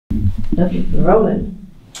Lovely, we're rolling.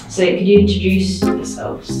 So could you introduce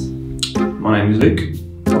yourselves? My name is Luke.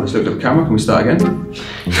 I just looked at the camera, can we start again?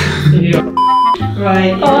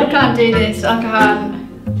 Right. Oh, I can't do this, I can't.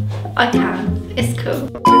 I can, it's cool.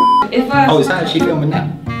 If I Oh, is that actually filming now?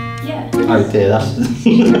 Yeah. Oh dear, that's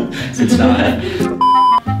good start.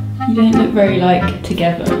 You don't look very like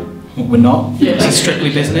together. We're not. This is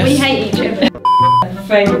strictly business. We hate each other.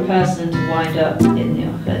 favourite person to wind up in the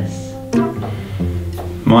office?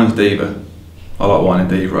 Mine's Diva. I like winding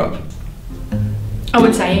Diva up. I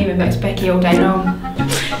would say Eva, but it's Becky all day long.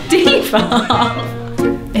 Diva!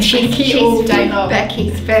 It's Becky all day long.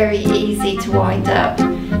 Becky's very easy to wind up.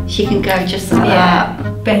 She can go just like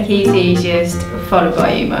that. Becky's easiest, followed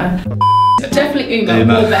by Uma. Definitely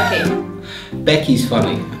Uma or Becky. Becky's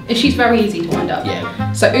funny. She's very easy to wind up.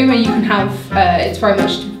 Yeah. So Uma, you can have, it's very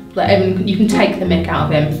much, like, you can take the mick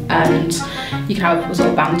out of him and you can have a sort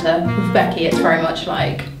of banter. With Becky, it's very much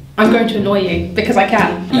like, I'm going to annoy you because I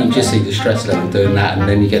can. You can just see the stress level doing that, and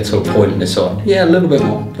then you get to a point and it's like, yeah, a little bit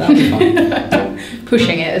more. That'll be fine.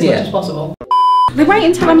 Pushing it as much as possible. They wait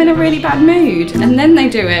until I'm in a really bad mood and then they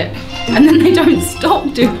do it, and then they don't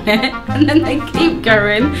stop doing it, and then they keep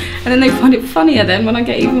going, and then they find it funnier then when I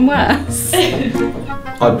get even worse.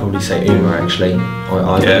 I'd probably say Uma actually.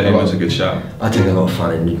 Yeah, Uma's a good shout. I think I got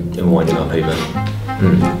fun in winding up Uma.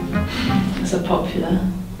 That's a popular.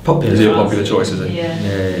 Popular. Is he a popular choice, is he? Yeah.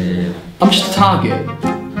 Yeah. I'm just a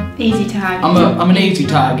target. Easy to hang. I'm an easy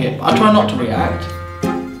target. I try not to react.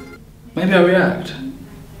 Maybe I react.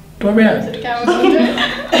 Do I react?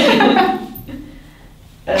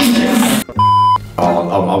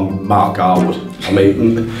 I'm Mark Garwood. I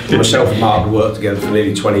mean, myself and Mark have worked together for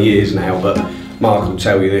nearly 20 years now, but Mark will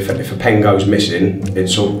tell you that if a pen goes missing,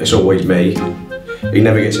 it's always me. He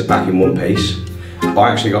never gets it back in one piece. I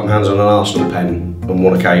actually got my hands on an Arsenal pen on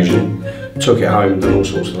one occasion, took it home, done all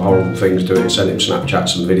sorts of horrible things to it, sent him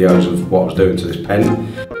Snapchats and videos of what I was doing to this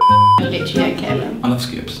pen. Literally don't care. I love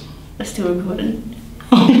skips. They're still recording.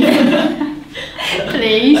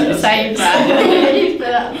 Please save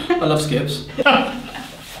that. I love skips.